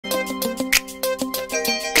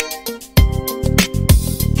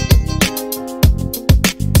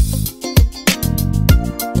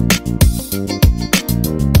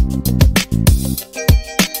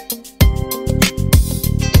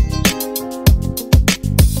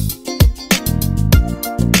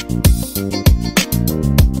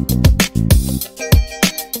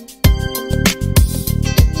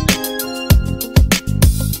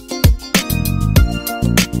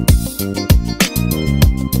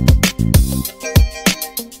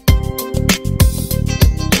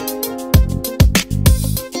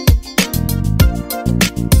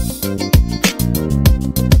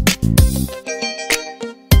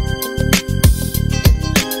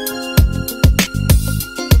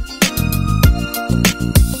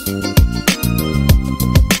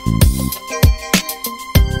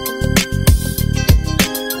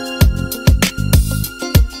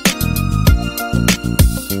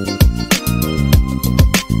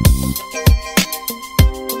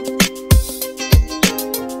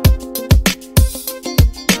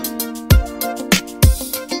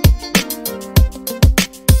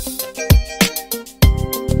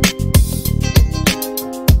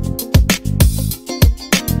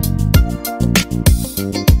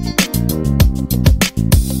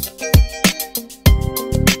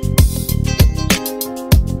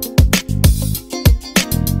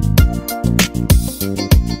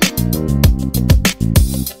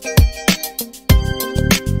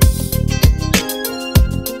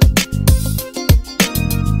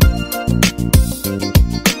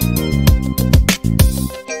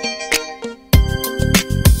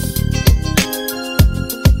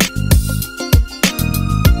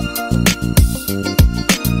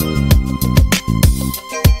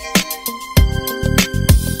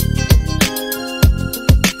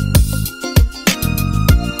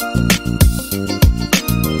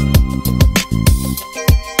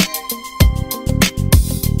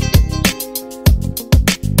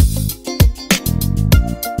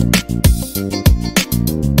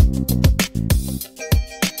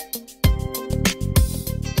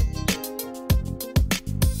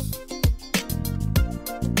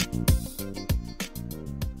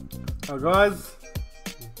guys,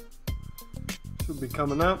 should be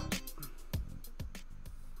coming up.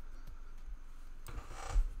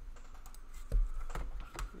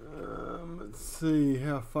 Let's see,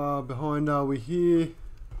 how far behind are we here?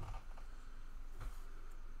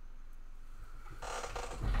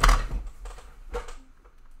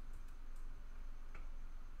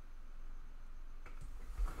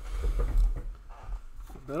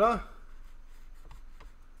 Better.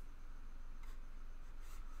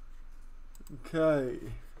 Okay.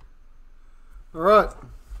 Alright.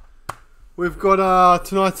 We've got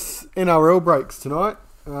tonight's NRL breaks tonight.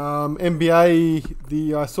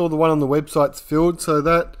 NBA, I saw the one on the website's filled, so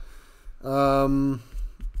that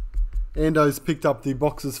Ando's picked up the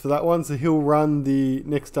boxes for that one, so he'll run the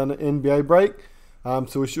next NBA break.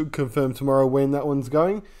 So we should confirm tomorrow when that one's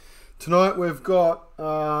going. Tonight we've got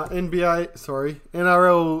NRL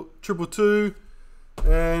 222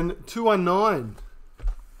 and 219.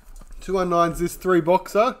 219's this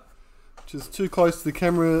 3-boxer, which is too close to the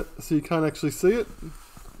camera so you can't actually see it.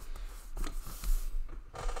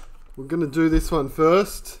 We're going to do this one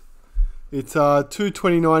first. It's a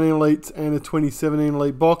 229 Elites and a 2017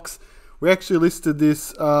 Elite box. We actually listed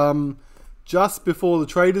this just before the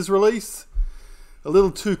Traders release. A little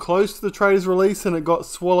too close to the Traders release, and it got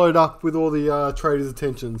swallowed up with all the Traders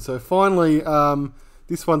attention. So finally,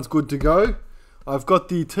 this one's good to go. I've got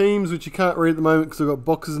the teams, which you can't read at the moment because I've got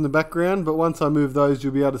boxes in the background, but once I move those,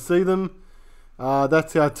 you'll be able to see them.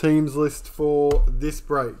 That's our teams list for this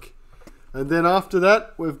break. And then after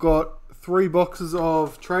that, we've got 3 boxes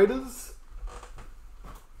of Traders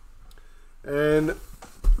and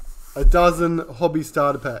a dozen hobby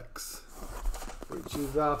starter packs, which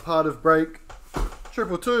is part of break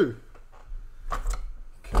 222.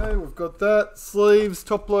 Okay, we've got that. Sleeves,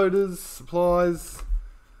 top loaders, supplies,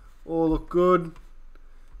 all look good.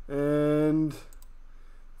 And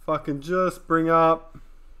if I can just bring up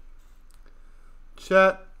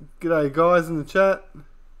chat. G'day guys in the chat.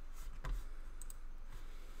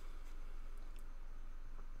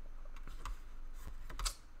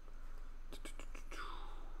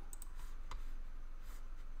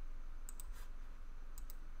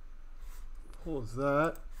 Pause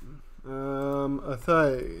that.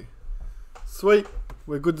 Okay. Sweet.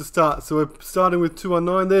 We're good to start. So we're starting with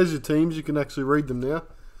 219. There's your teams. You can actually read them now.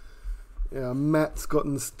 Yeah, Matt's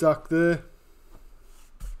gotten stuck there.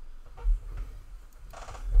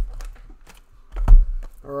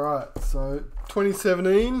 Alright, so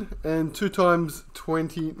 2017 and 2 times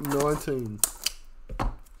 2019.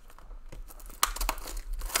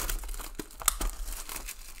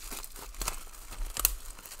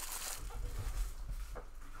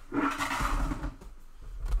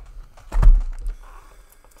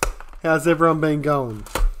 How's everyone been going?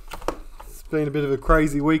 It's been a bit of a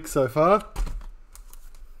crazy week so far.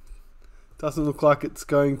 Doesn't look like it's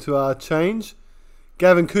going to change.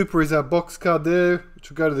 Gavin Cooper is our box card there, which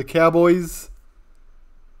will go to the Cowboys.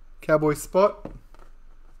 Cowboys spot.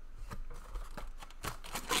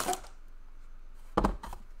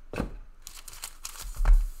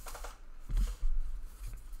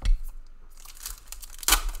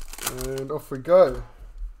 And off we go.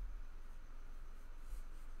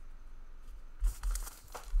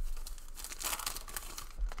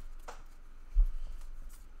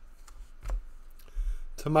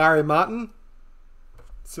 Tamari Martin,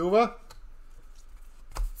 silver.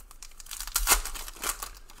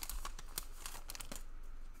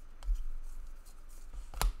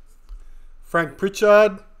 Frank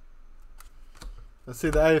Pritchard. I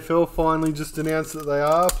see the AFL finally just announced that they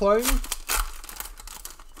are playing.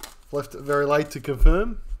 Left it very late to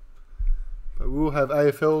confirm, but we'll have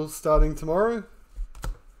AFL starting tomorrow.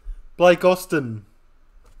 Blake Austin.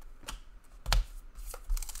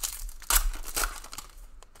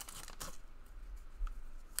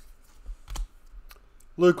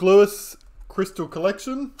 Luke Lewis, Crystal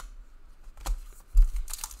Collection.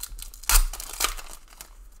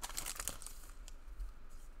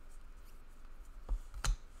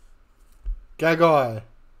 Gagai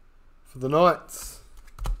for the Knights.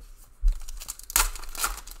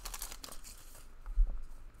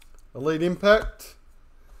 Elite Impact.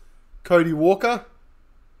 Cody Walker.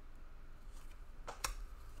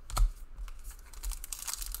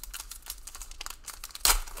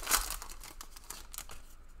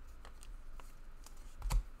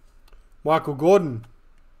 Michael Gordon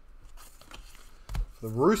for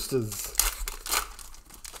the Roosters.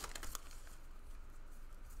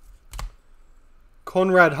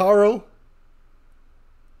 Conrad Hurrell.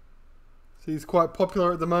 So he's quite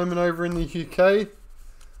popular at the moment over in the UK.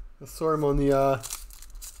 I saw him on the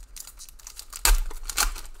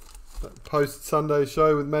That post-Sunday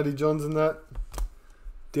show with Matty Johns and that.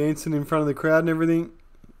 Dancing in front of the crowd and everything.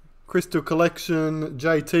 Crystal Collection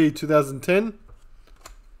JT 2010.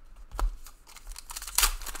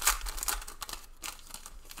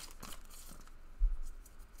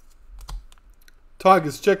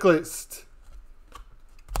 Tigers Checklist.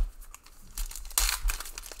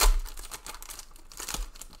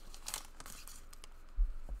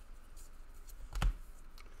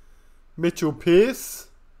 Mitchell Pearce.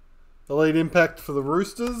 Elite Impact for the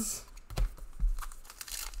Roosters.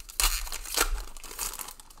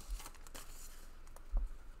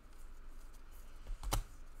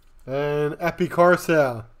 And Appy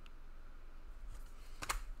Coruscant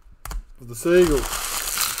for the Seagulls.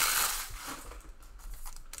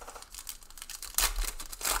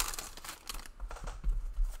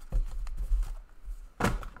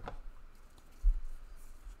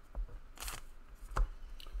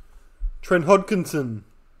 Trent Hodkinson,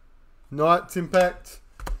 Knights Impact.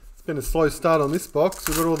 It's been a slow start on this box.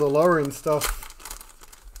 We've got all the lower end stuff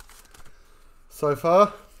so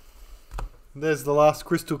far. There's the last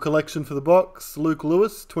Crystal Collection for the box. Luke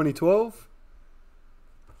Lewis, 2012.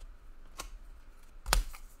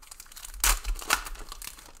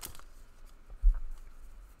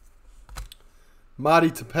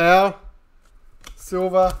 Marty Tapau,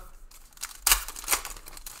 silver.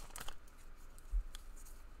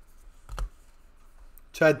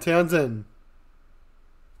 Chad Townsend.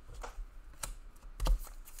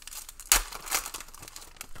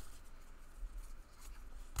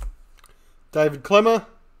 David Clemmer.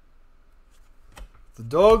 The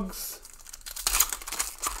Dogs.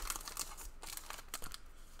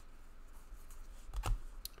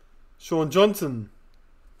 Sean Johnson.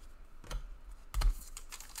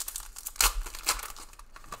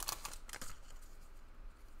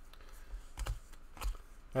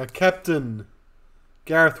 Our captain,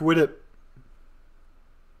 Gareth Widdop.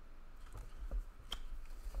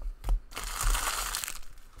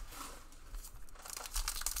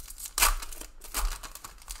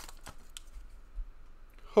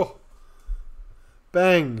 Oh.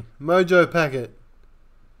 Bang. Mojo packet.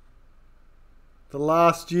 The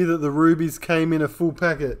last year that the Rubies came in a full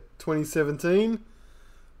packet, 2017.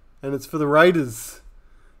 And it's for the Raiders.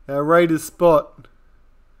 Our Raiders spot.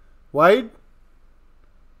 Wade.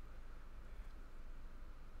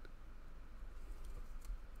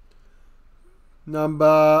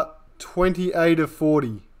 Number 28 of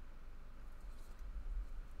 40.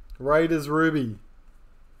 Raiders Ruby.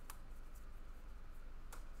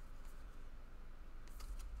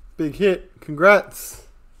 Big hit. Congrats.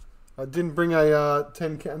 I didn't bring a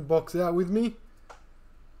 10 count box out with me.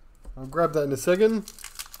 I'll grab that in a second.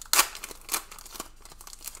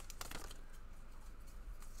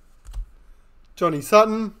 Johnny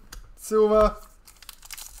Sutton. Silver.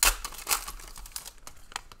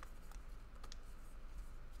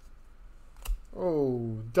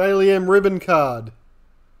 Oh, Daily M ribbon card.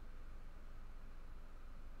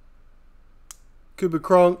 Cooper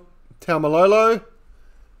Cronk, Taumalolo.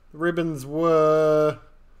 The ribbons were,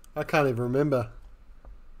 I can't even remember.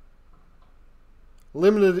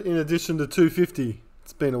 Limited in addition to 250.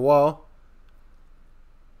 It's been a while.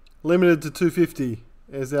 Limited to 250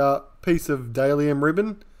 as our piece of Daily M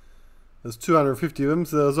ribbon. There's 250 of them,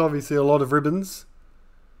 so there's obviously a lot of ribbons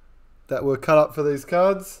that were cut up for these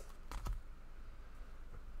cards.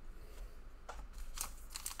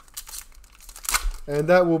 And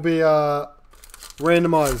that will be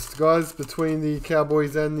randomized, guys, between the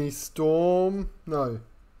Cowboys and the Storm. No.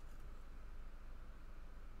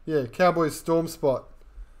 Yeah, Cowboys Storm spot.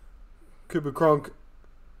 Cooper Cronk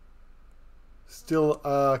still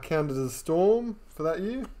counted as Storm for that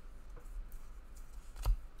year.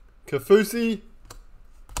 Kafusi.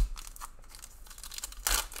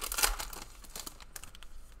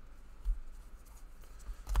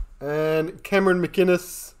 And Cameron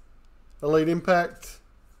McInnes, Elite Impact,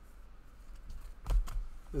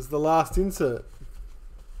 is the last insert.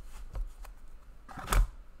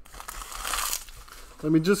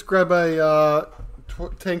 Let me just grab a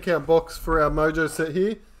 10 count box for our Mojo set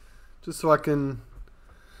here, just so I can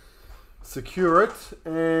secure it.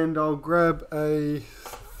 And I'll grab a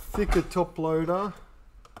thicker top loader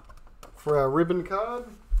for our ribbon card.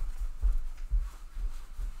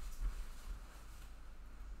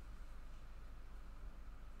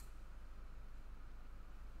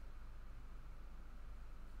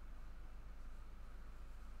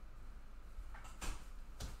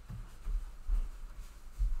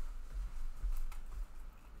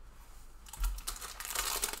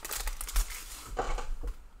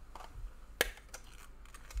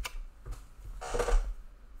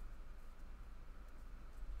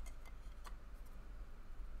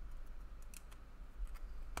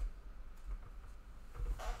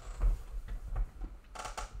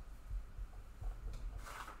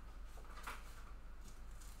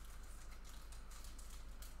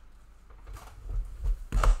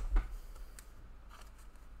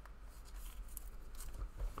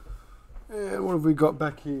 And what have we got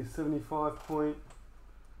back here?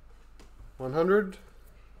 75.100.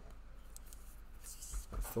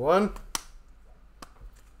 That's the one.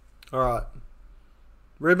 Alright.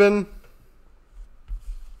 Ribbon.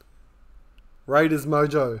 Raiders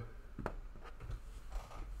Mojo.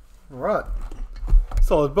 Alright.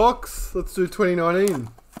 Solid box. Let's do 2019.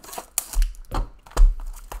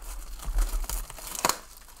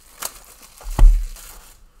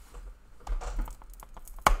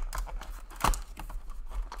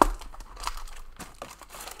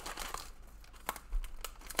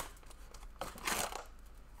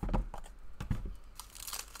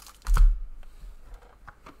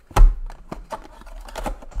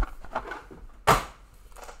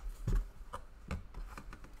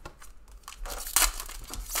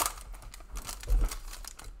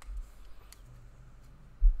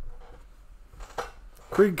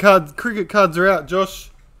 Cricket cards are out, Josh.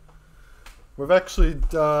 We've actually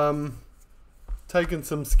taken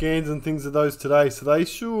some scans and things of those today, so they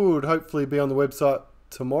should hopefully be on the website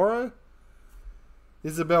tomorrow.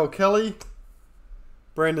 Isabel Kelly,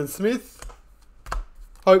 Brandon Smith,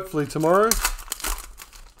 hopefully tomorrow,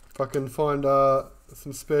 if I can find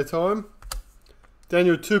some spare time.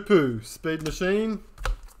 Daniel Tupu, Speed Machine.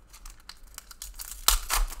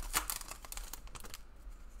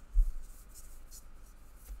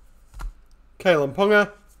 Kalen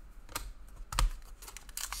Ponga.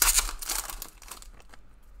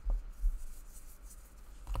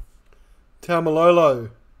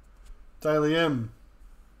 Taumalolo. Daily M.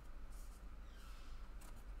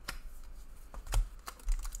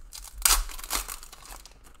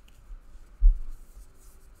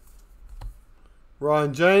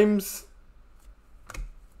 Ryan James.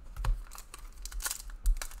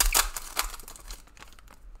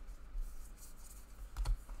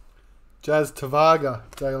 Jazz Tavaga,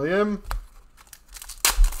 Daily M.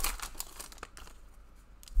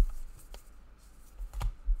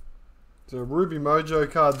 There's a Ruby Mojo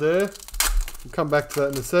card there. We'll come back to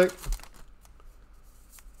that in a sec.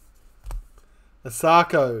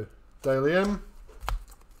 Asako, Daily M.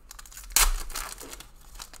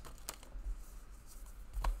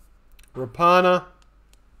 Rapana.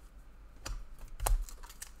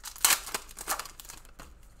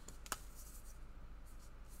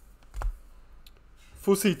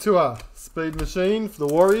 Fusi Tua, Speed Machine for the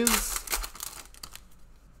Warriors.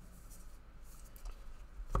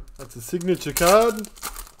 That's a signature card.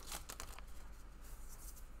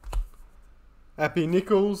 Appy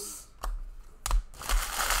Nichols.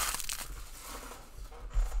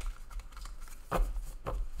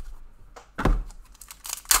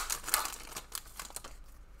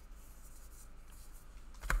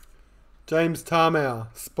 James Tarmow,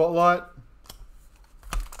 Spotlight.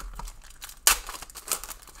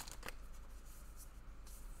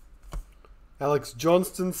 Alex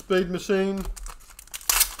Johnston, Speed Machine.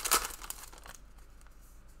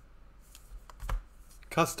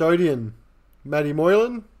 Custodian, Matty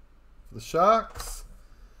Moylan, for the Sharks.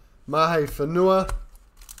 Mahe Fanua.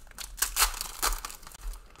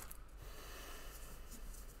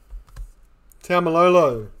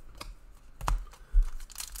 Taumalolo.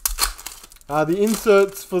 The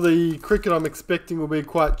inserts for the cricket I'm expecting will be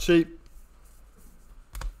quite cheap.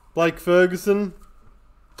 Blake Ferguson.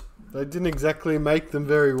 They didn't exactly make them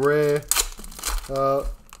very rare.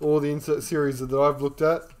 All the insert series that I've looked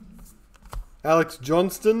at. Alex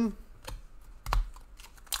Johnston.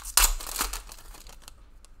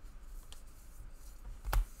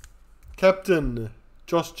 Captain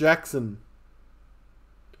Josh Jackson.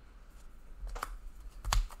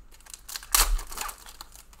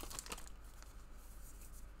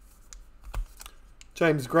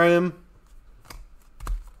 James Graham.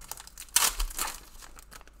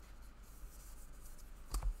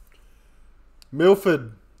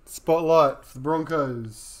 Milford, Spotlight for the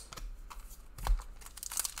Broncos.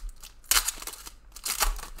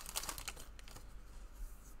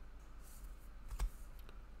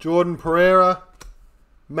 Jordan Pereira,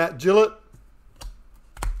 Matt Gillett.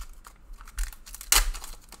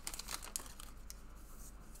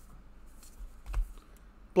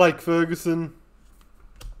 Blake Ferguson.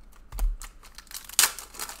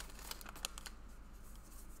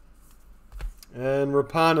 And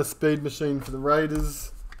Rapana, Speed Machine for the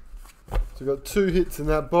Raiders. So we've got 2 hits in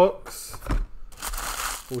that box.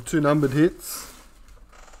 Or 2 numbered hits.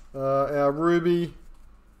 Our Ruby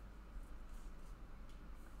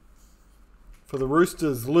for the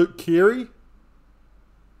Roosters, Luke Keary.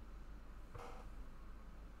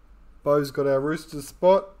 Bo's got our Roosters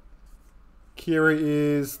spot. Keary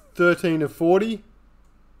is 13 of 40.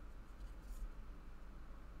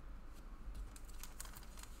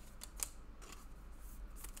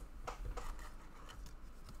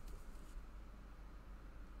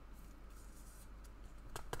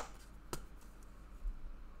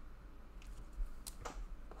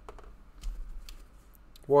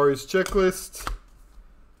 Warriors checklist.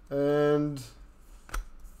 And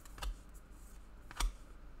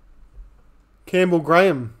Campbell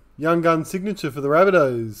Graham, Young Gun signature for the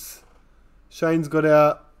Rabbitohs. Shane's got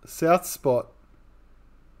our South spot.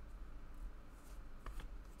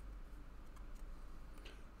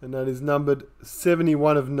 And that is numbered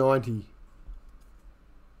 71 of 90.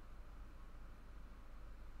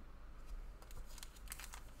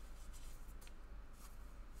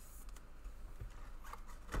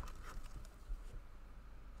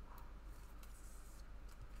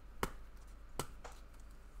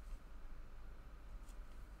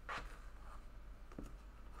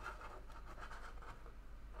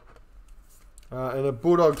 And a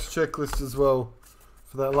Bulldogs checklist as well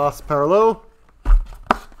for that last parallel.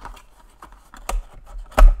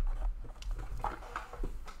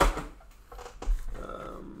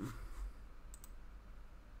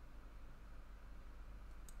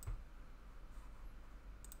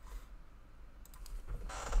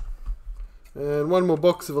 And one more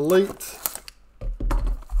box of Elite.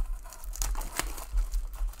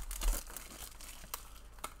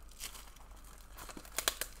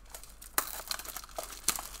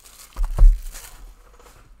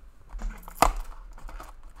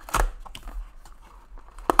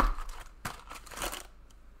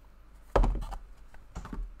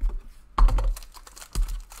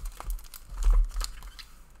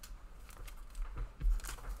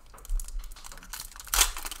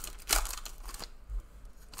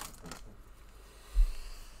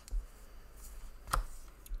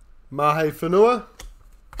 Mahe Whenua.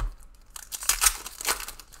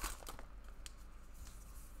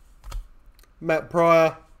 Matt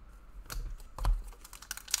Pryor.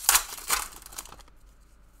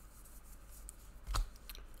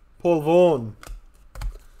 Paul Vaughan.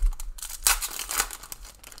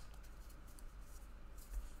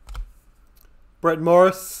 Brett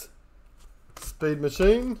Morris. Speed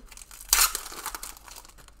Machine.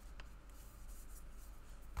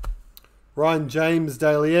 Ryan James,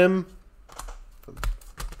 Daily M.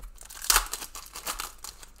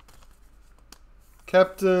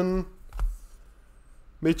 Captain.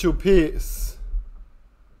 Mitchell Pearce.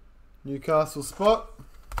 Newcastle spot.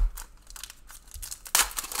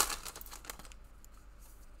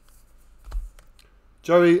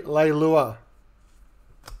 Joey Leilua.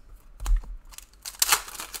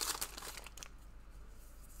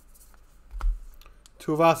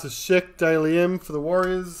 Tuivasa Sheck, Daily M for the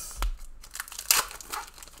Warriors.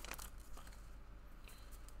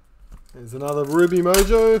 There's another Ruby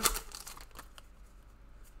Mojo.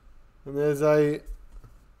 And there's a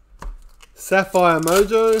Sapphire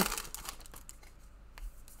Mojo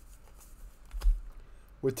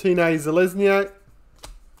with Tine Zelezniak.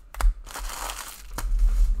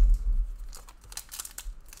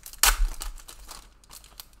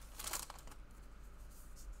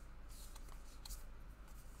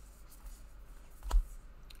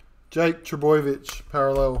 Jake Trbojevic,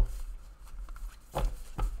 parallel.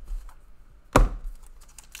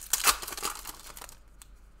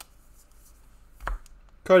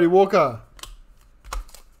 Cody Walker.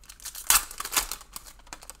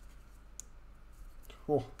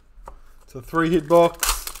 Oh, it's a 3-hit box.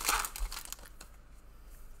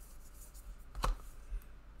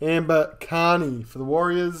 Amber Carney for the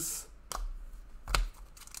Warriors.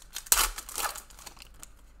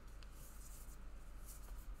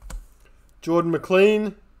 Jordan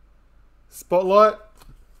McLean, Spotlight.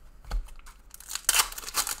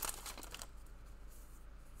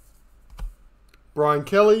 Brian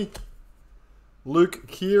Kelly, Luke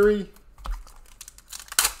Keary,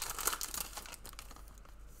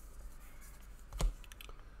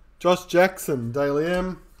 Josh Jackson, Daily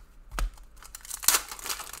M,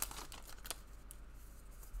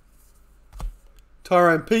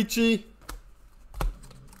 Tyrone Peachy,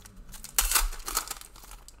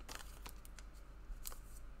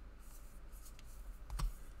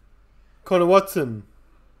 Connor Watson,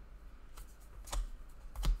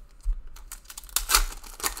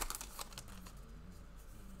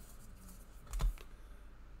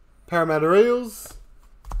 Parramatta Eels,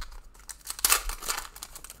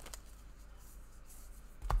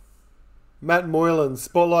 Matt Moylan,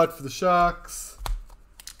 Spotlight for the Sharks,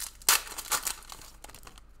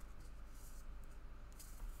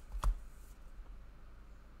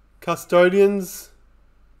 Custodians,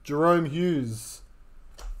 Jerome Hughes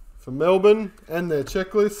for Melbourne and their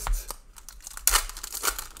checklist.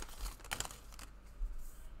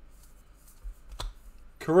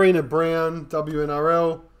 Karina Brown,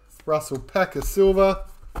 WNRL, Russell Packer Silver.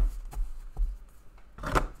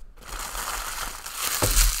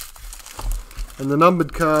 And the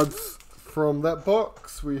numbered cards from that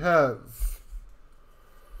box, we have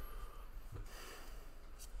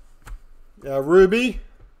our Ruby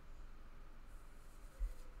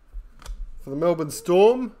for the Melbourne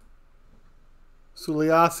Storm,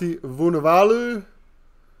 Suliasi Vunivalu.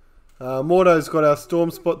 Mordo's got our Storm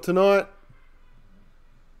spot tonight.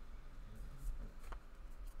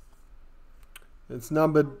 It's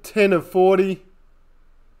numbered 10 of 40.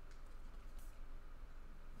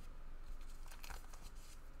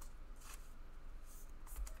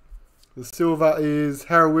 The silver is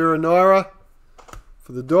Harawira Naira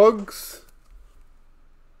for the Dogs.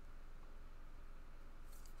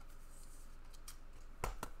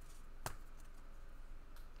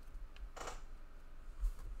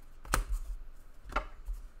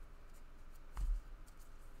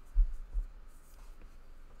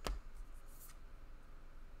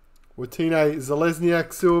 Watine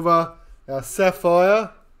Zalesniak silver, our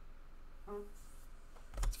sapphire.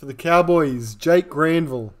 It's for the Cowboys, Jake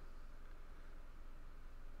Granville.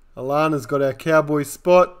 Alana's got our Cowboys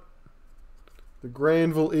spot. The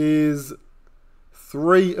Granville is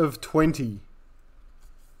 3 of 20.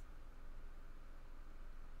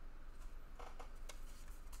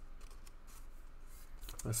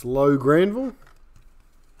 That's low Granville.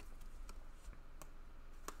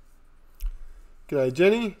 G'day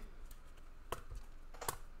Jenny.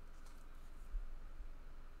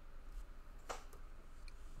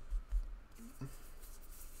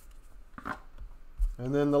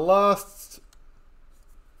 And then the last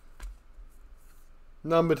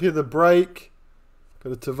numbered here, the break.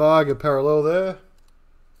 Got a Tavaga parallel there.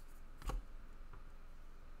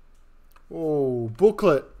 Oh,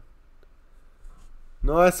 booklet.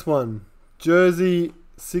 Nice one. Jersey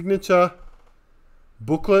signature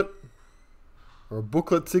booklet. Or a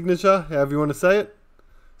booklet signature, however you want to say it.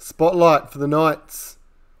 Spotlight for the Knights.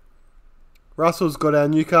 Russell's got our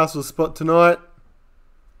Newcastle spot tonight.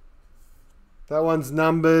 That one's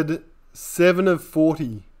numbered 7 of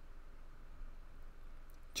 40.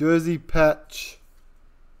 Jersey patch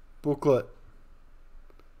booklet.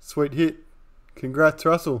 Sweet hit. Congrats,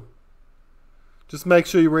 Russell. Just make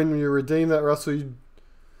sure when you redeem that, Russell,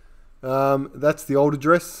 that's the old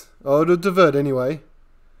address. Oh, it'll divert anyway.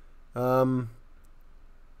 But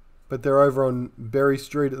they're over on Berry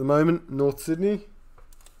Street at the moment, North Sydney.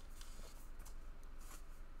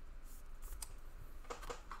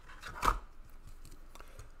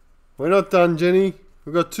 We're not done, Jenny.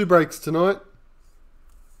 We've got 2 breaks tonight.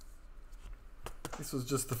 This was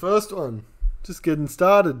just the first one. Just getting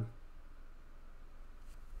started.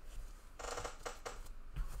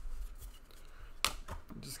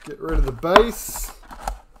 Just get rid of the base.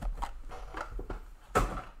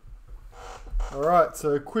 Alright,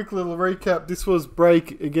 so a quick little recap. This was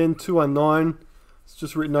break, again, 219. It's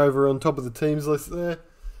just written over on top of the teams list there.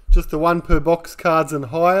 Just the 1 per box cards and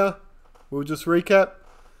higher. We'll just recap.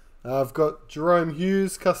 I've got Jerome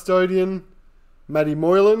Hughes, custodian, Matty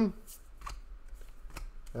Moylan.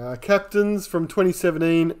 Captains from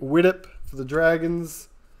 2017, Widdop for the Dragons,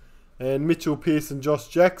 and Mitchell Pearce and Josh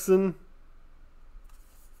Jackson.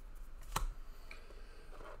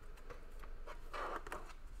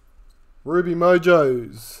 Ruby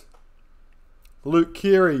Mojos, Luke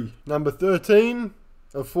Keary, number 13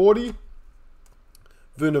 of 40.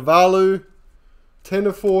 Vunivalu, 10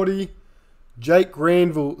 of 40. Jake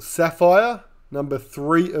Granville Sapphire, number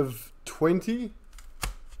 3 of 20.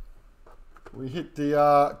 We hit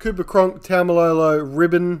the Cooper Cronk Taumalolo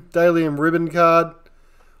ribbon, Dalium ribbon card.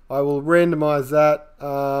 I will randomise that.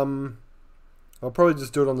 I'll probably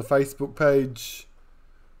just do it on the Facebook page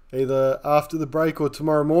either after the break or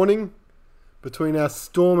tomorrow morning between our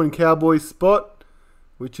Storm and Cowboys spot,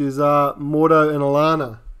 which is Mordo and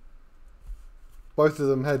Alana. Both of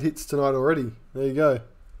them had hits tonight already. There you go.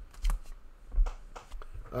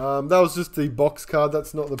 That was just the box card.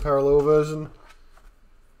 That's not the parallel version.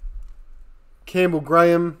 Campbell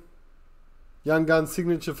Graham, Young Gun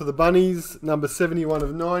signature for the Bunnies, number 71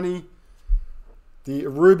 of 90. The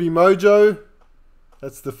Ruby Mojo,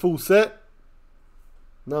 that's the full set,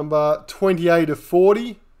 number 28 of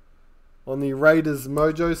 40 on the Raiders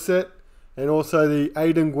Mojo set. And also the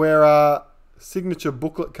Aiden Guerra signature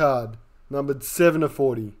booklet card, numbered 7 of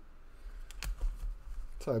 40.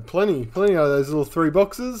 So plenty out of those little 3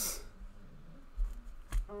 boxes.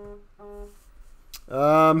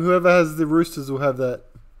 Whoever has the Roosters will have that.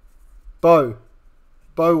 Bo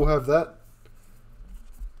will have that.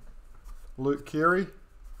 Luke Keary.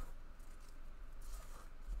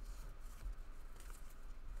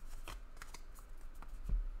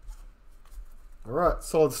 Alright,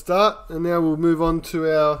 solid start. And now we'll move on to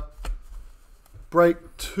our break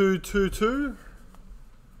 222.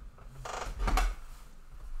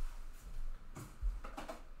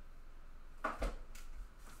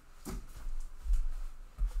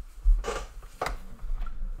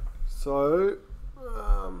 So,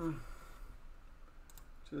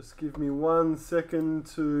 just give me 1 second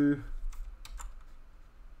to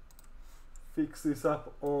fix this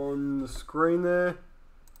up on the screen there.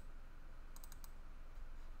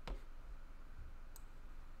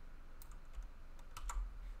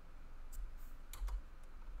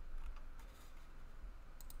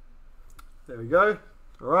 There we go.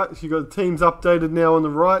 Alright, so you've got the teams updated now on the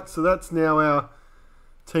right. So that's now our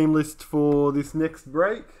team list for this next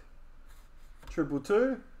break.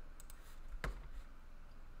 222.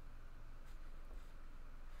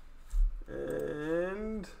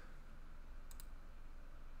 And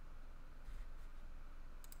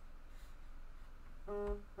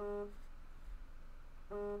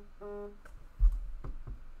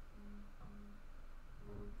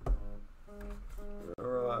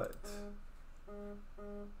alright.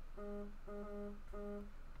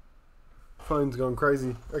 Phone's gone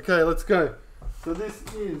crazy. Okay, let's go. So this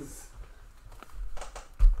is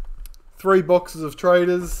 3 boxes of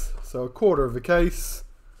traders, so a quarter of a case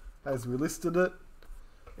as we listed it,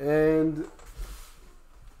 and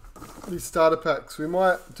these starter packs. We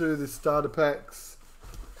might do the starter packs.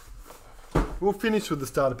 We'll finish with the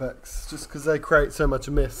starter packs just because they create so much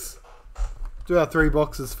a mess. Do our 3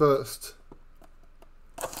 boxes first.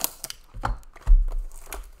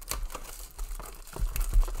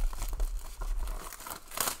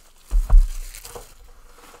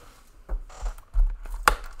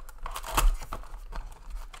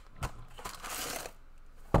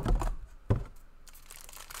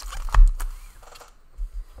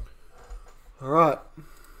 Alright,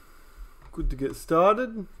 good to get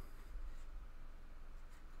started.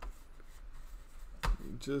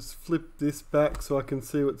 Just flip this back so I can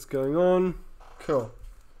see what's going on. Cool.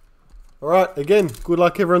 Alright, again, good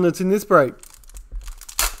luck everyone that's in this break.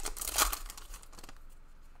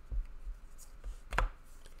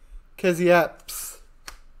 Kezi Apps,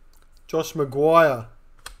 Josh Maguire,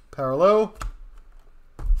 parallel.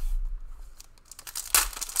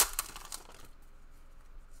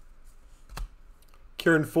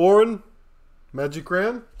 Kieran Foran, Magic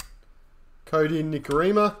Round. Cody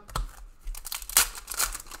Nikarima.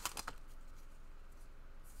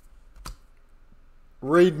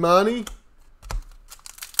 Reed Marnie.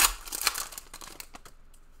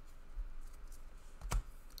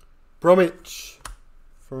 Bromwich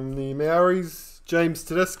from the Maoris. James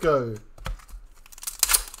Tedesco.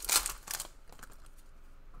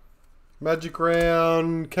 Magic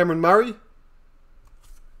Round, Cameron Murray.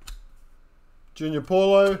 Junior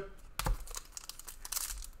Paulo.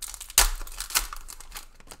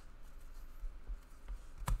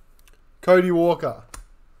 Cody Walker.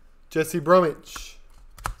 Jesse Bromwich.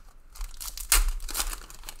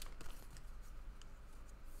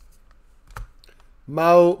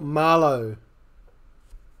 Mo Marlowe.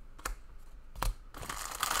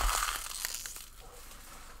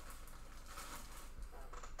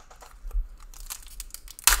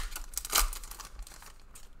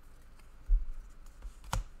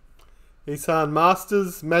 Isan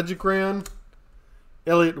Masters, Magic Round.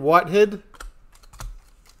 Elliot Whitehead.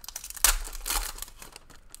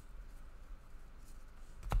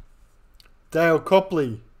 Dale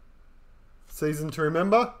Copley, season to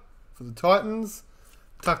remember for the Titans.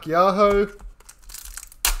 Takiaho.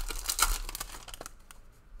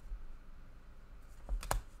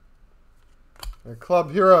 A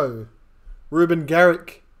club hero, Ruben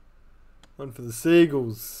Garrick. One for the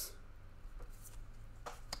Seagulls.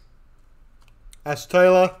 Ash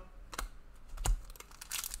Taylor.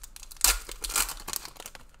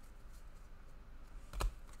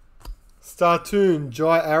 Startoon,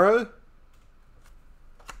 Jai Arrow.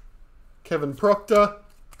 Kevin Proctor.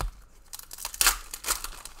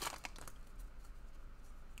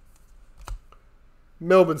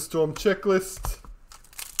 Melbourne Storm checklist.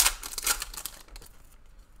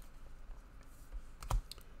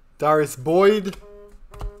 Darius Boyd.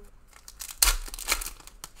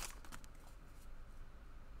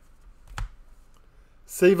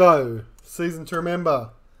 Sevo, season to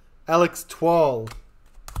remember. Alex Twal.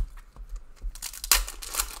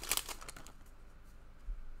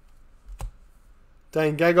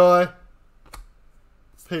 Dane Gagai.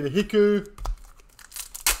 Peter Hiku.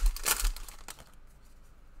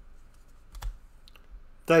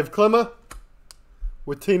 Dave Clemmer.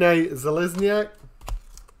 Watine Zalesniak.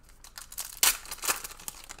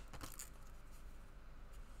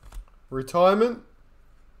 Retirement.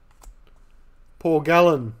 Paul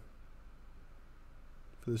Gallen.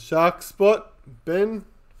 For the Sharks spot, Ben.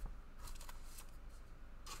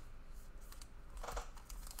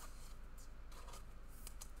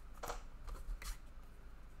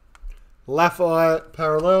 Lafayette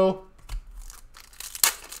parallel.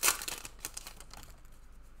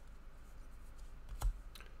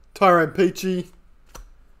 Tyrone Peachy,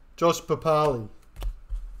 Josh Papali.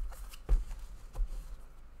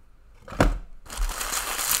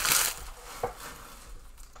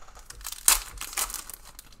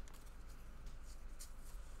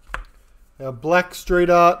 Our black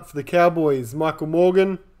street art for the Cowboys, Michael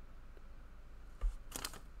Morgan.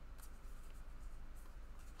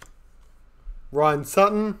 Ryan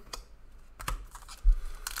Sutton.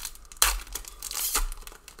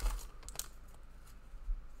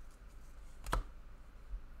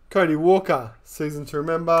 Cody Walker, season to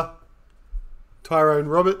remember. Tyrone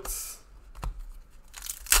Roberts.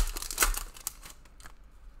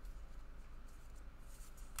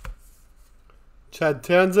 Chad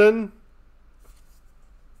Townsend.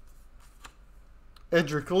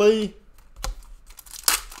 Edric Lee.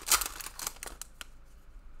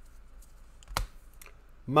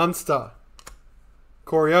 Munster.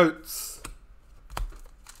 Corey Oates.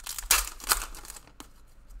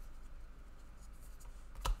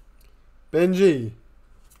 Benji.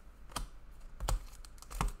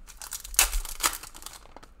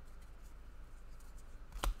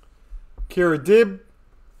 Kira Dibb.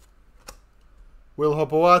 Will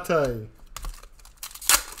Hopawate.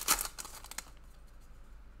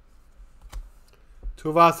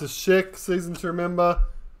 Tuivasa Sheck, season to remember.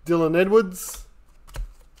 Dylan Edwards.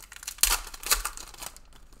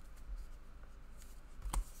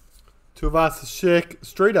 Tuivasa Sheck,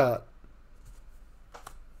 street art.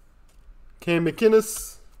 Cam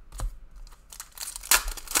McInnes.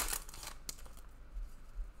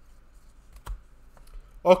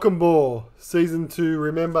 Ockenbaugh, season to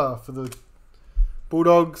remember for the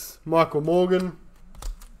Bulldogs. Michael Morgan.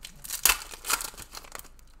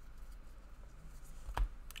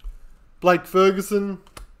 Blake Ferguson.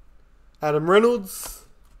 Adam Reynolds.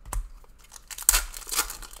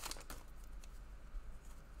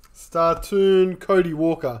 Startoon, Cody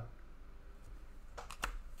Walker.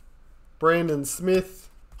 Brandon Smith.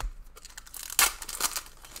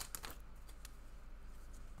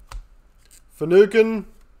 Finucane.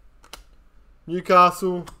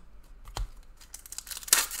 Newcastle.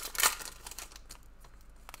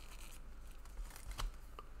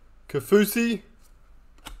 Kafusi.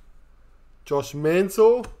 Josh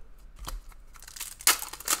Mansell.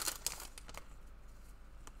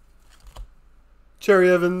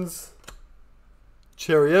 Cherry Evans.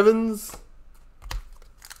 Cherry Evans.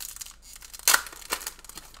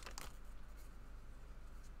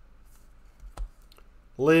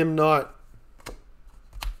 Liam Knight.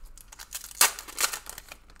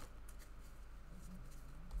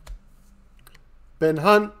 Ben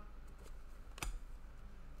Hunt.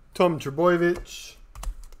 Tom Trebojevic.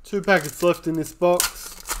 2 packets left in this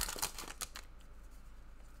box.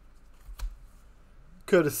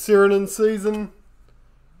 Curtis Sirenen season.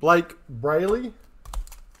 Blake Brayley.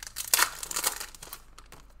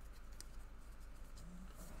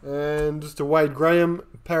 And just a Wade Graham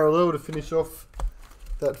parallel to finish off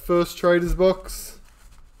that first Traders box.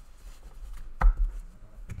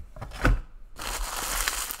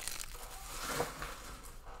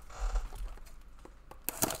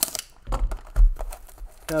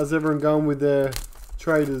 How's everyone going with their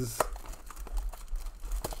Traders?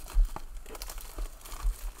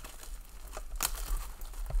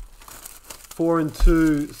 Four and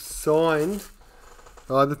 2 signed.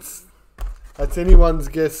 That's anyone's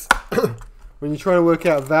guess. When you're trying to work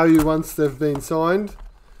out value once they've been signed,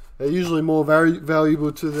 they're usually more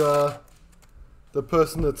valuable to the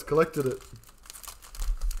person that's collected it.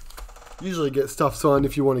 Usually get stuff signed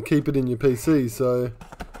if you want to keep it in your PC, so...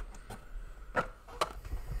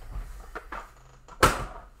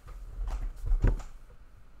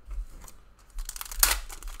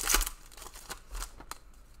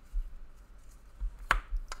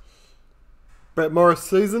 Brett Morris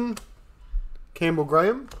season. Campbell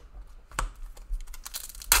Graham.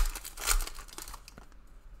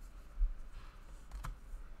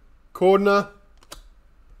 Cordner.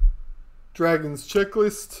 Dragons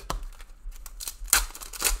checklist.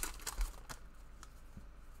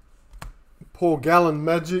 Paul Gallen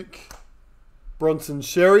Magic. Bronson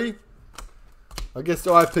Sherry. I guess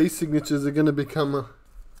IP signatures are going to become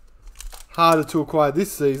harder to acquire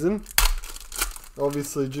this season.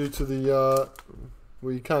 Obviously due to the,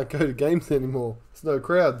 well, you can't go to games anymore. There's no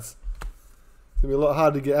crowds. It's going to be a lot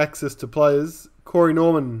harder to get access to players. Corey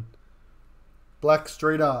Norman. Black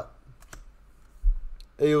street art.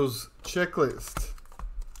 Eels checklist.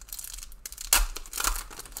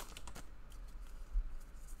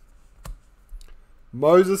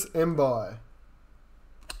 Moses Mbai.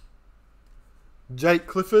 Jake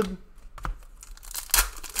Clifford.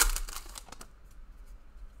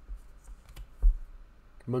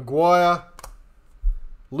 Maguire.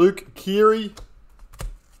 Luke Keary.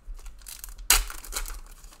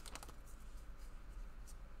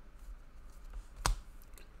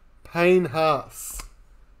 Payne Haas.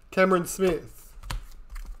 Cameron Smith.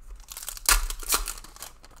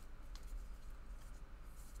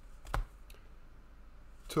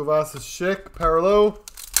 Tuivasa Sheck, parallel.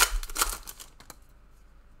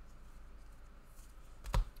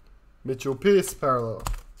 Mitchell Pearce, parallel.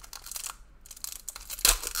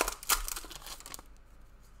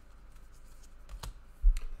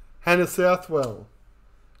 Hannah Southwell.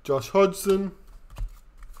 Josh Hodgson.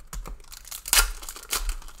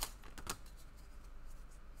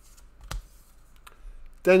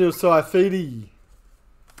 Daniel Saifidi.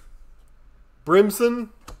 Brimson.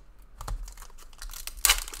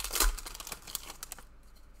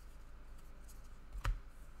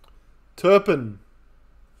 Turpin.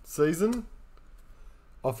 Season.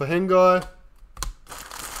 Offahengai.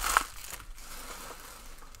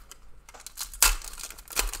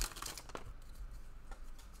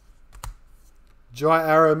 Jai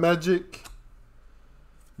Arrow Magic.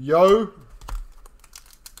 Yo.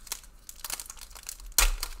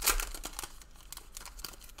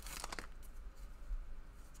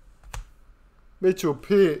 Mitchell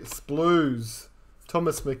Pearce, Blues.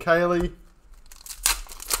 Thomas McKaylee.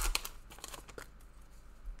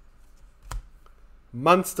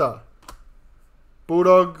 Munster.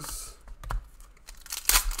 Bulldogs.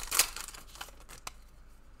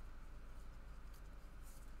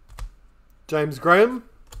 James Graham.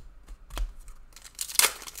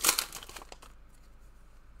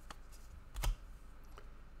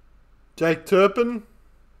 Jake Turpin.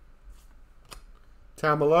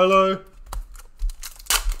 Taumalolo.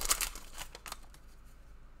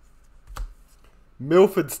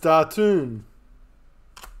 Milford Startoon.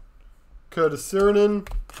 Curtis Sirinen.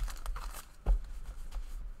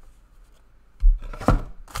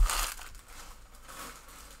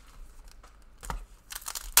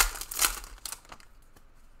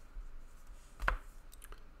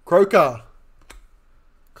 Croker.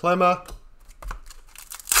 Clemmer.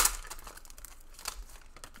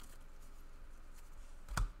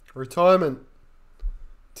 Retirement.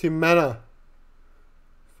 Tim Manor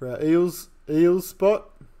for our Eels spot.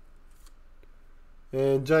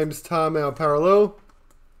 And James Tarmow parallel.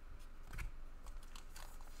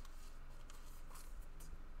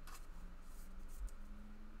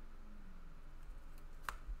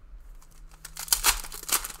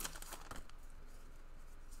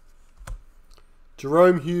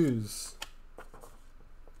 Jerome Hughes.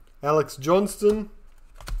 Alex Johnston.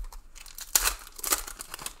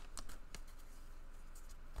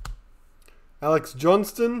 Alex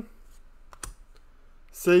Johnston.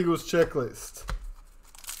 Seagulls checklist.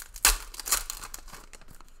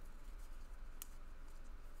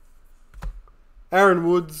 Aaron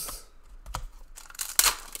Woods.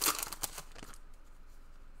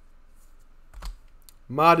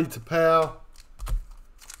 Marty Tapau.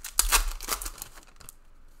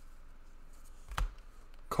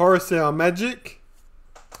 Coruscant Magic.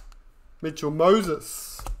 Mitchell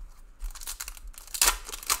Moses.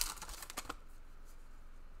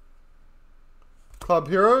 Club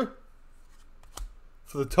Hero.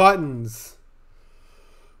 For the Titans.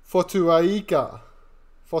 Fotu Aika.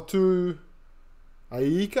 Fotu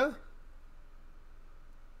Aika.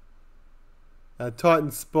 Our Titan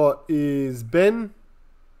spot is Ben.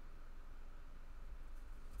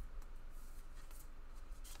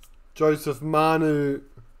 Joseph Manu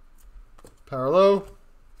parallel.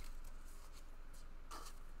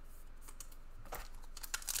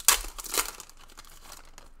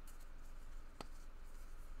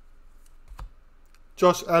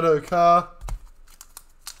 Josh Adokar.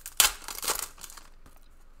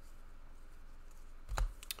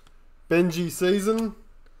 Benji Season.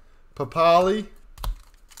 Papali.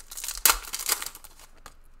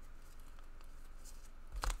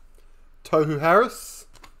 Tohu Harris.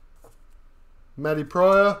 Matty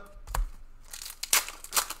Pryor.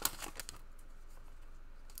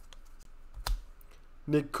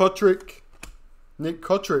 Nick Kotrick.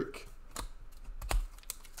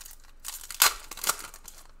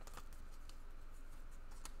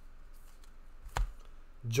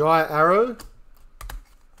 Jai Arrow.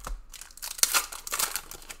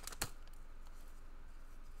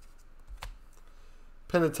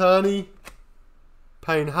 Penatani.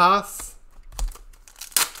 Payne Haas.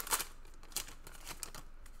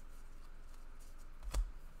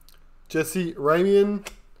 Jesse Ramian.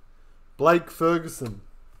 Blake Ferguson.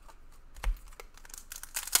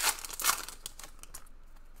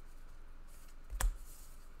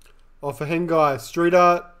 Offahengai Street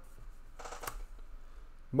Art.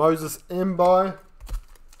 Moses Mbai.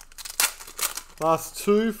 Last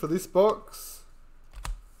two for this box.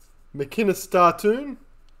 McInnes Startoon.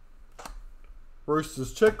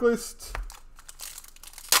 Roosters Checklist.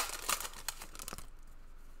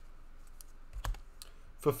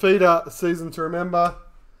 Fafita, Season to Remember.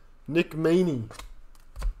 Nick Meaney.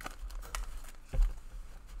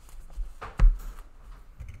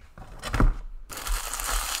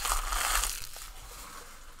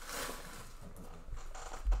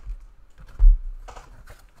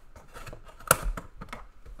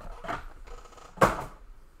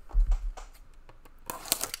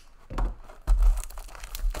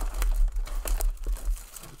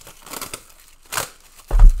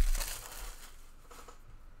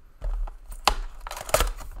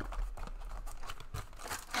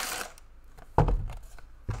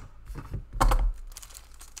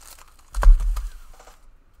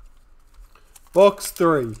 Box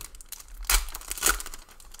 3.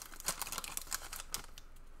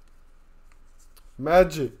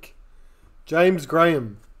 Magic. James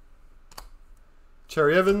Graham.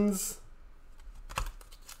 Cherry Evans.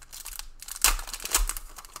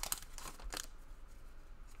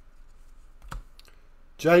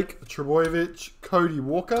 Jake Trebojevic. Cody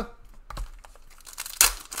Walker.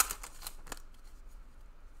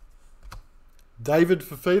 David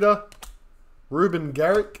Fafita. Ruben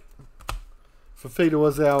Garrick. Fafita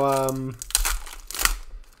was our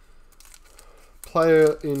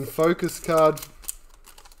player in focus card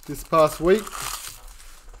this past week.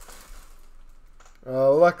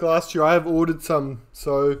 Like last year, I have ordered some,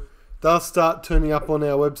 so they'll start turning up on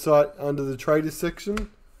our website under the traders section.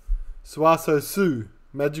 Suaso Su,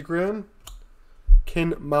 Magic Round.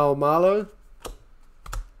 Ken Maumalo.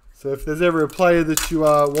 So if there's ever a player that you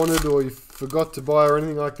wanted or you forgot to buy or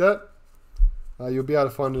anything like that, you'll be able to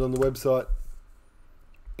find it on the website.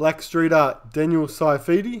 Black Street Art, Daniel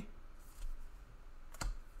Saifidi.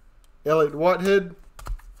 Elliot Whitehead.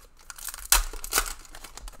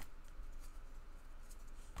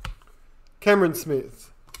 Cameron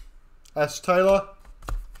Smith. Ash Taylor.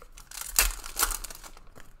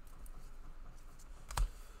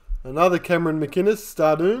 Another Cameron McInnes,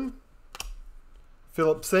 Stardoon.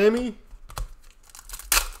 Philip Sammy.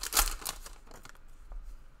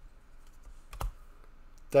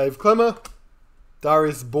 Dave Clemmer.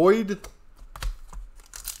 Darius Boyd.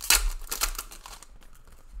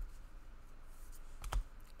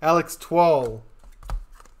 Alex Twal.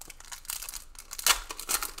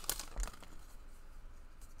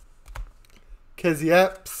 Kezi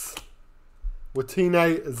Apps.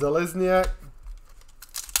 Watine Zalesniak.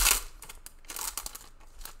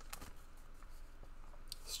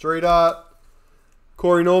 Street Art.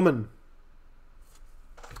 Corey Norman.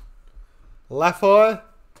 Laffey.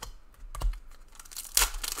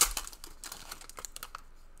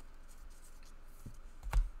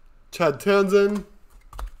 Chad Townsend.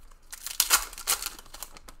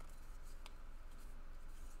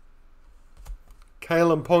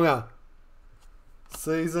 Kalen Ponga.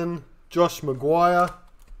 Season. Josh Maguire.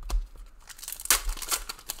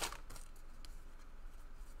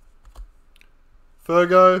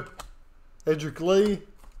 Fergo. Edric Lee.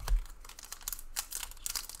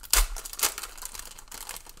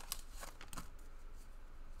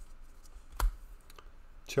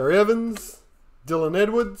 Cherry Evans. Dylan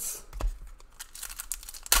Edwards.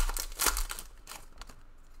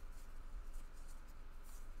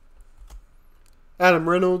 Adam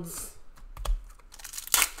Reynolds.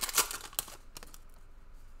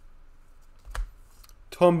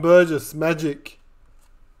 Tom Burgess, Magic.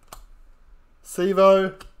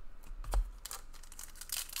 Sevo.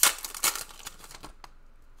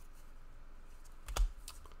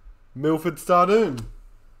 Milford Stardoon.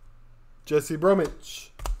 Jesse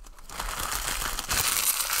Bromwich.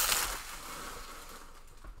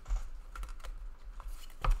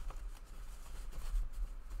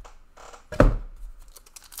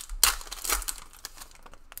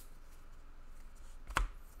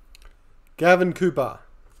 Gavin Cooper.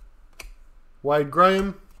 Wade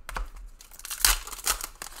Graham.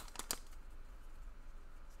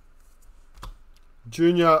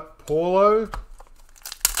 Junior Paulo.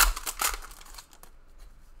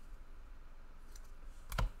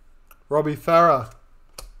 Robbie Farah.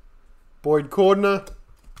 Boyd Cordner.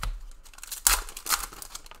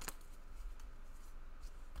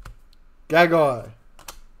 Gagai.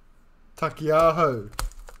 Takiaho.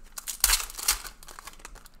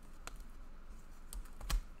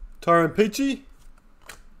 Tyron Peachy.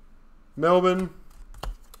 Melbourne.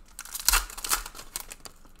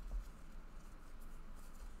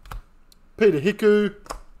 Peter Hiku.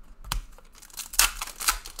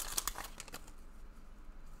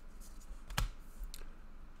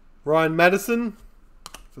 Ryan Madison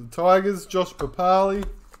for the Tigers. Josh Papali.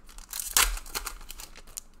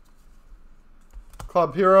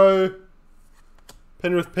 Club hero,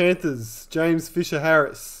 Penrith Panthers, James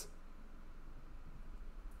Fisher-Harris.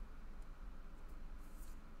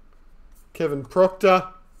 Kevin Proctor,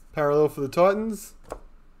 parallel for the Titans.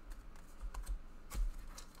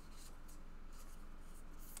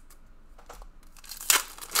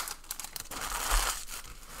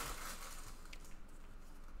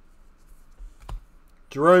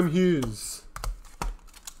 Jerome Hughes.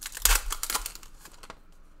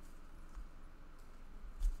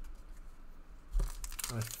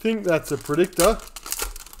 I think that's a predictor.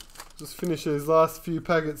 Just finish these last few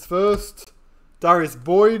packets first. Darius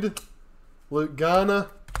Boyd, Luke Garner,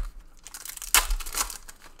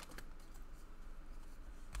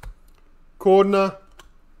 Cordner,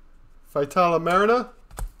 Fatala Mariner,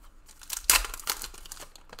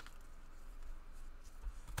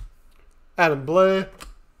 Adam Blair,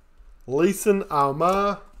 Leeson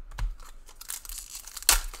Almar,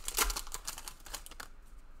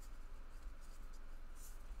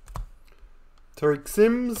 Tariq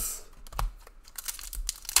Sims,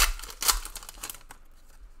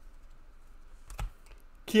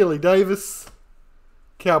 Keely Davis,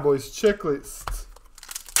 Cowboys checklist,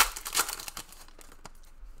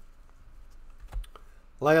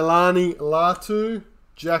 Leilani Latu,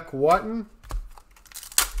 Jack Whiten,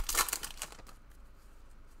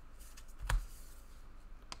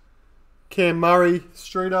 Cam Murray,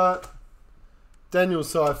 Street Art, Daniel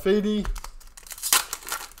Saifidi.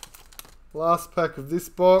 Last pack of this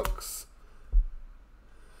box.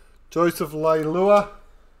 Joseph Leilua,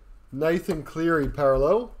 Nathan Cleary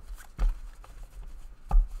parallel.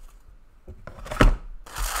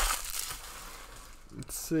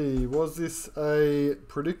 Let's see, was this a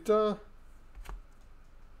predictor?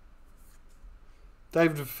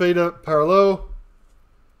 David Fafita parallel.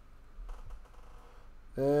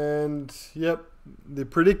 And yep, the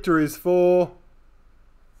predictor is for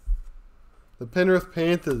the Penrith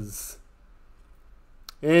Panthers.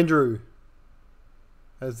 Andrew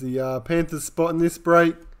has the Panthers spot in this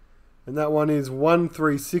break, and that one is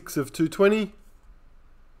 136 of 220.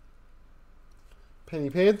 Penny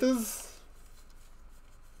Panthers.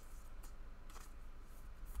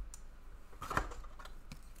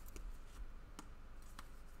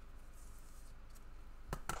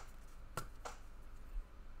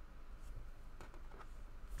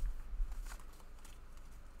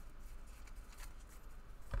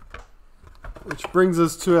 Which brings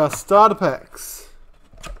us to our starter packs.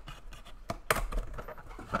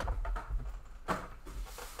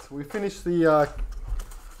 So we finished the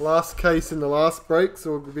last case in the last break,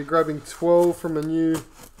 so we'll be grabbing 12 from a new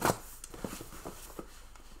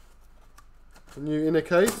inner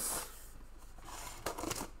case.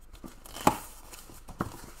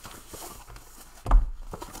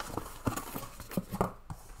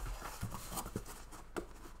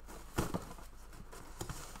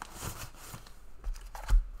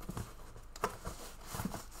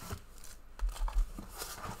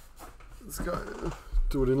 Let's go.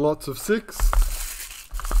 Do it in lots of 6.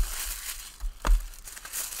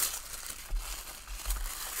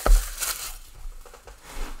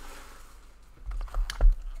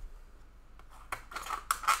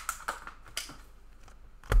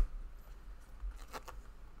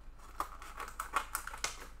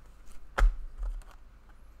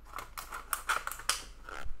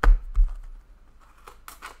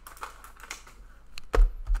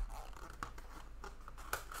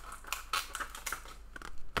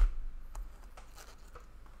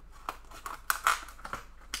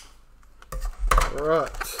 All right.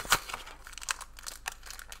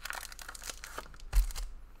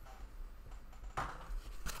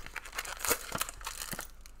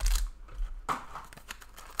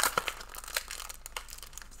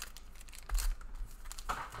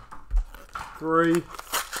 Three,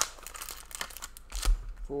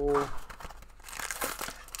 4,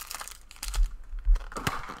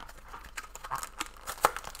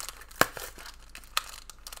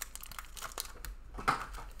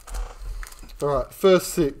 all right,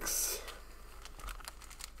 first 6.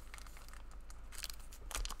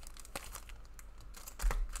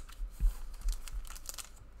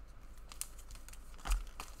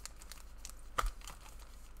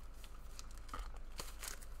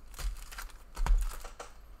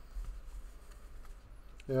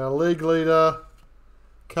 Our league leader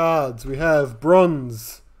cards. We have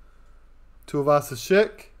bronze,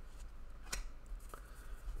 Tuivasa-Sheck,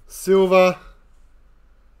 silver,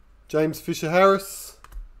 James Fisher-Harris,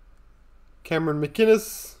 Cameron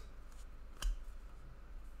McInnes,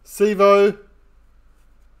 Sevo,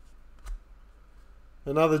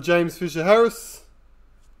 Another James Fisher-Harris.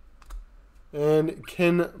 And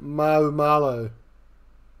Ken Maumalo,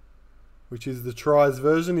 which is the tries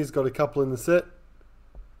version. He's got a couple in the set.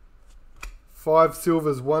 5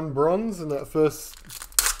 silvers, 1 bronze in that first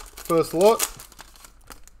lot.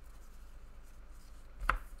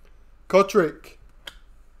 Kotrick,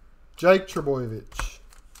 Jake Trebojevic.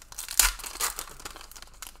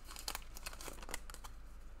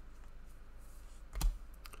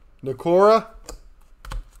 Nakora.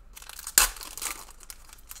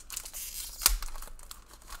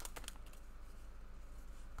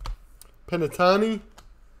 Penatani,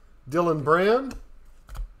 Dylan Brown.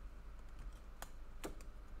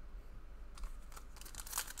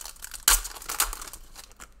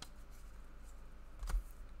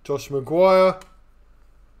 Josh Maguire,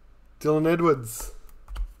 Dylan Edwards.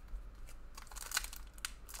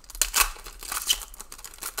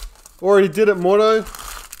 Already did it, Morto.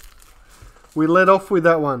 We led off with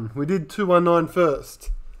that one. We did 219 first.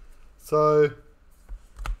 So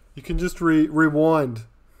you can just rewind.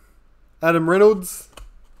 Adam Reynolds.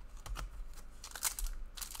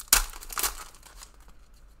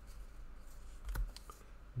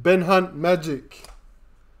 Ben Hunt Magic.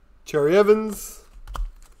 Cherry Evans.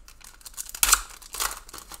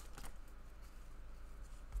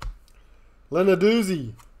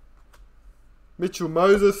 Lenarduzzi. Mitchell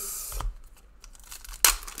Moses.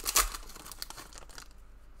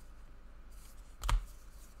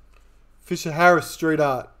 Fisher-Harris Street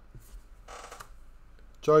Art.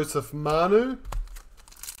 Joseph Manu.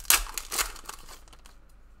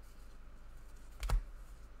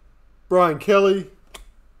 Brian Kelly.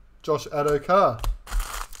 Josh Adokar.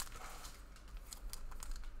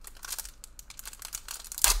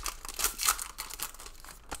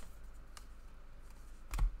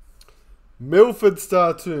 Milford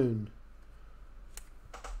Startoon.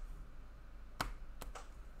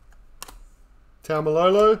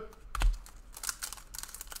 Taumalolo.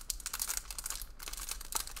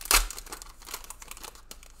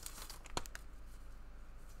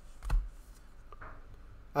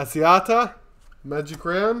 Asiata, Magic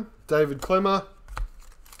Round, David Clemmer.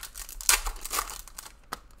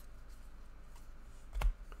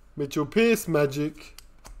 Mitchell Pearce, Magic.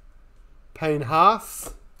 Payne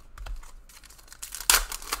Haas.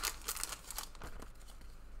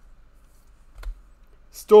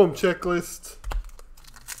 Storm Checklist.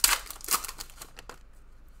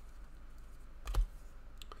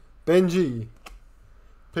 Benji.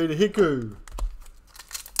 Peter Hiku.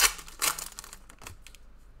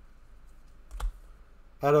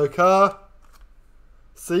 Adokar.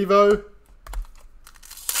 Sivo.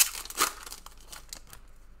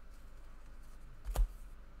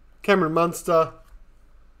 Cameron Munster.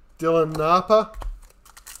 Dylan Napa.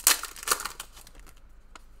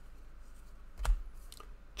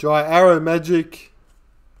 Jai Arrow Magic.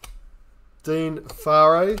 Dean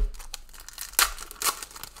Fare.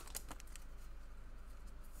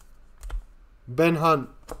 Ben Hunt.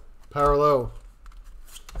 Parallel.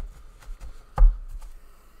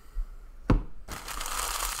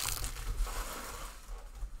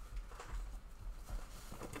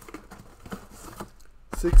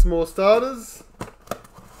 Six more starters.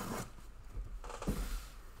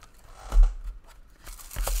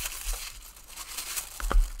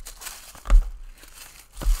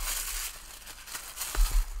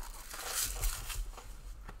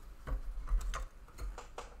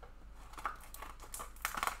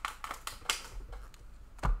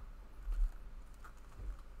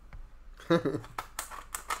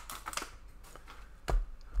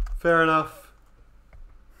 Fair enough.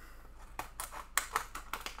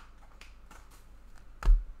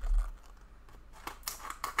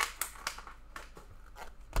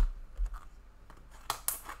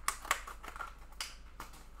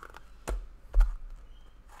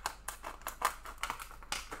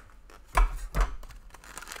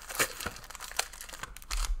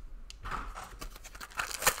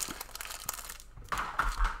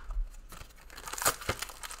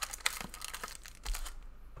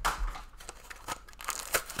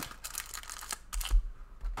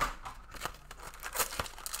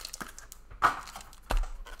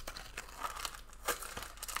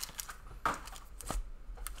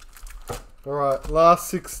 All right, last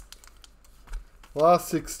six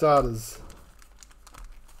starters.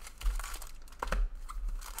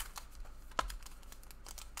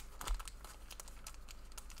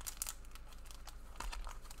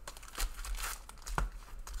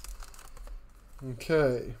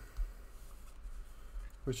 Okay,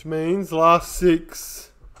 which means last six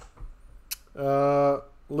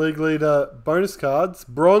league leader bonus cards: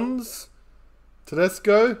 Bronze,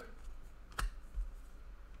 Tedesco,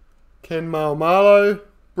 Ken Maumalo,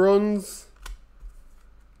 bronze.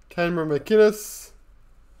 Cameron McInnes.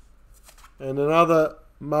 And another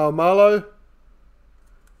Maumalo,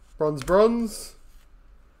 bronze.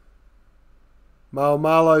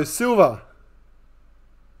 Maumalo, silver.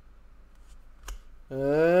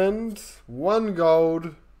 And one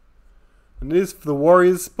gold. And it is for the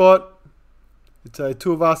Warriors spot. It's a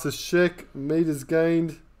Tuivasa Sheck, meters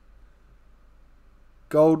gained,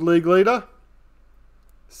 gold league leader.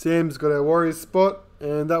 Sam's got our Warriors spot,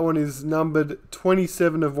 and that one is numbered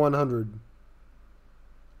 27 of 100.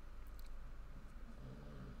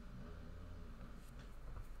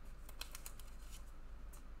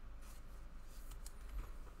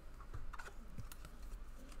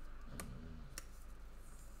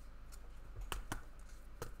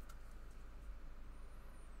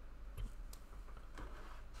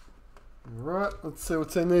 Right, let's see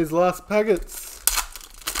what's in these last packets.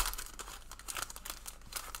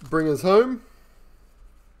 Bring us home.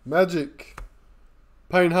 Magic.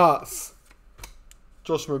 Payne Haas.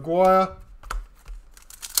 Josh Maguire.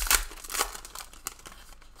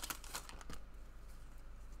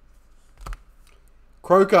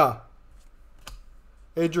 Croker.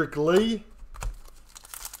 Edric Lee.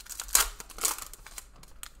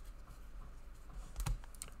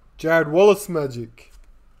 Jared Wallace Magic.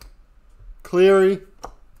 Cleary.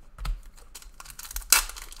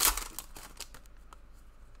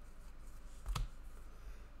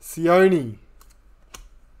 Sione.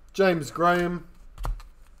 James Graham.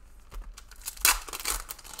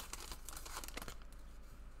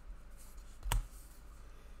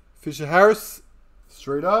 Fisher Harris.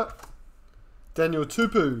 Street Art. Daniel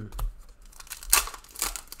Tupu.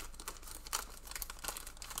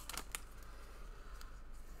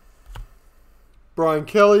 Brian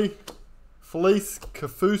Kelly. Felice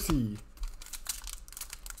Kafusi.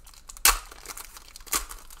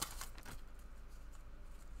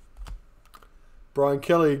 Brian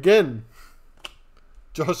Kelly again.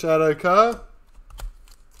 Josh Adokar.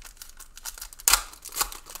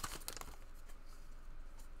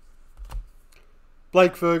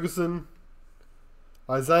 Blake Ferguson.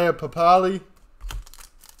 Isaiah Papali.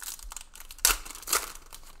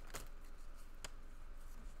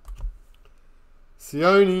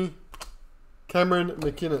 Sione. Cameron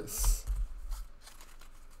McInnes.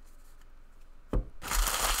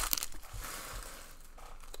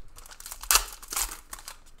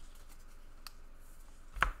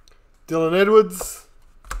 Dylan Edwards.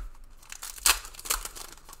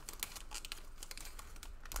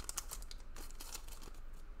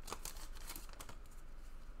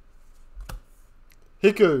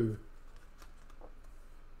 Hiku.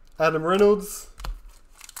 Adam Reynolds.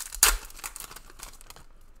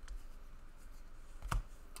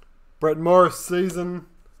 Brett Morris season.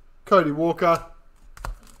 Cody Walker.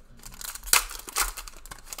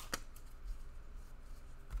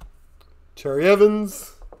 Cherry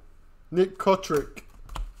Evans. Nick Kotrick.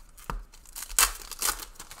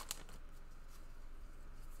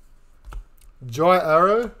 Jai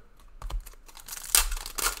Arrow.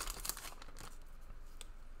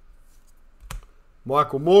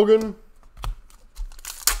 Michael Morgan.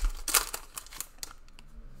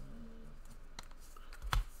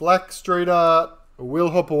 Black Street Art, Will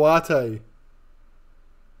Hopoate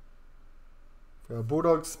for our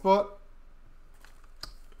Bulldogs spot.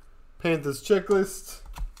 Panthers checklist.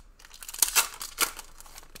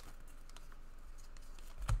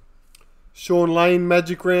 Sean Lane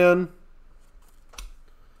Magic Round.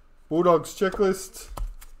 Bulldogs checklist.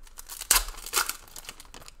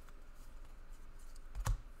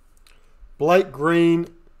 Blake Green,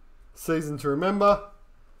 Season to Remember.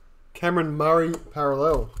 Cameron Murray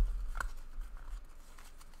Parallel.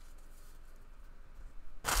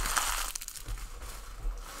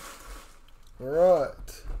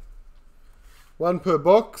 Alright. One per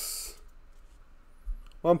box.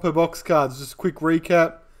 One per box cards. Just a quick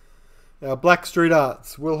recap. Our Black Street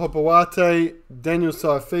Arts. Will Hopawate, Daniel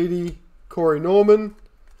Saifidi, Corey Norman,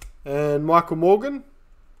 and Michael Morgan.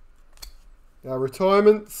 Our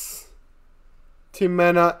retirements. Tim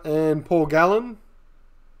Manor and Paul Gallen.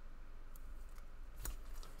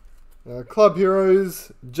 Club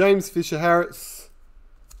Heroes, James Fisher Harris,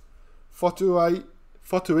 Fotuika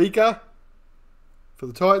for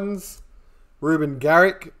the Titans, Ruben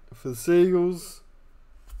Garrick for the Seagulls.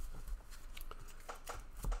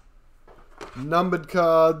 Numbered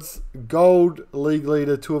cards, Gold League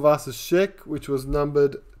Leader Tuivasa Sheck, which was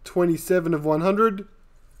numbered 27 of 100.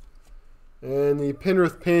 And the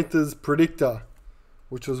Penrith Panthers Predictor,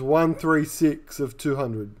 which was 136 of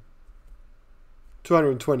 200.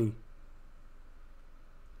 220.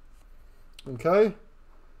 Okay.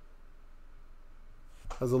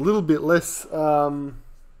 was a little bit less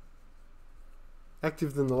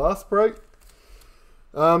active than the last break.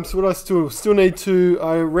 So what I still need to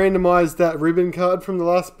randomise that ribbon card from the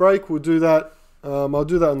last break. We'll do that. I'll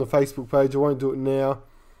do that on the Facebook page. I won't do it now.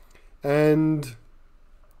 And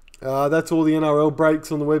that's all the NRL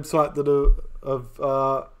breaks on the website that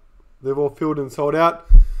they've all filled and sold out.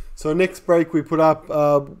 So next break we put up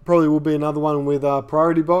probably will be another one with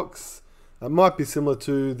priority box. It might be similar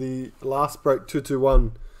to the last break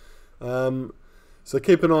 221. So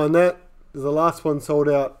keep an eye on that. The last one sold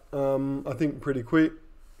out I think pretty quick.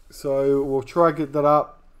 So we'll try to get that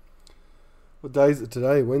up. What day is it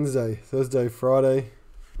today? Wednesday, Thursday, Friday.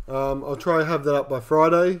 I'll try to have that up by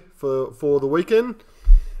Friday for the weekend.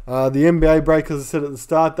 The NBA break, as I said at the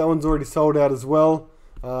start, that one's already sold out as well.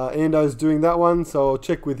 Ando's doing that one, so I'll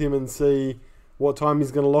check with him and see what time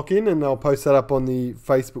he's going to lock in, and I'll post that up on the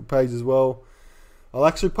Facebook page as well. I'll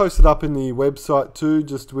actually post it up in the website too,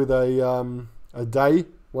 just with a day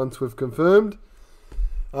once we've confirmed.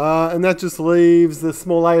 And that just leaves the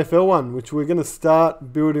small AFL one, which we're going to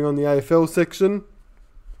start building on the AFL section.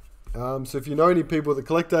 So if you know any people that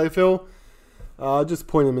collect AFL, just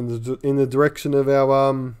point them in the direction of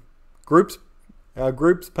our groups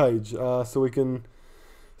page, so we can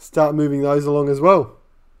start moving those along as well.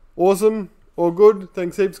 Awesome, all good.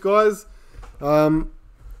 Thanks heaps, guys. Wanted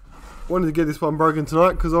to get this one broken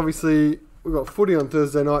tonight because obviously we've got footy on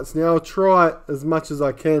Thursday nights now. I'll try as much as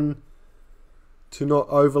I can to not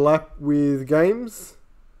overlap with games,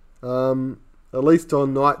 at least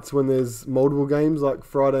on nights when there's multiple games like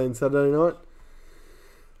Friday and Saturday night.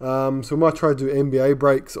 So we might try to do NBA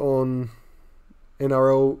breaks on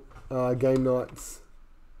NRL game nights.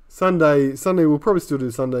 Sunday we'll probably still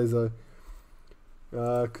do Sundays though,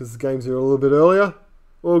 because the games are a little bit earlier.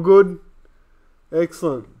 All good,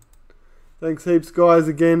 excellent. Thanks heaps, guys.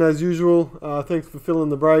 Again, as usual, thanks for filling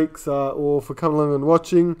the breaks or for coming along and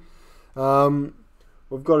watching.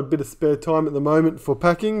 We've got a bit of spare time at the moment for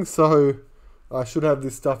packing, so I should have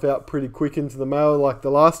this stuff out pretty quick into the mail like the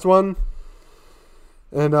last one.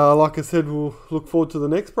 And like I said, we'll look forward to the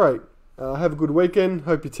next break. Have a good weekend.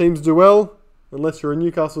 Hope your teams do well. Unless you're a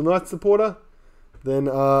Newcastle Knights supporter, then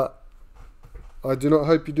I do not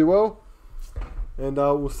hope you do well. And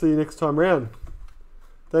we'll see you next time round.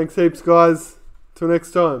 Thanks heaps, guys. Till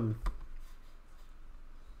next time.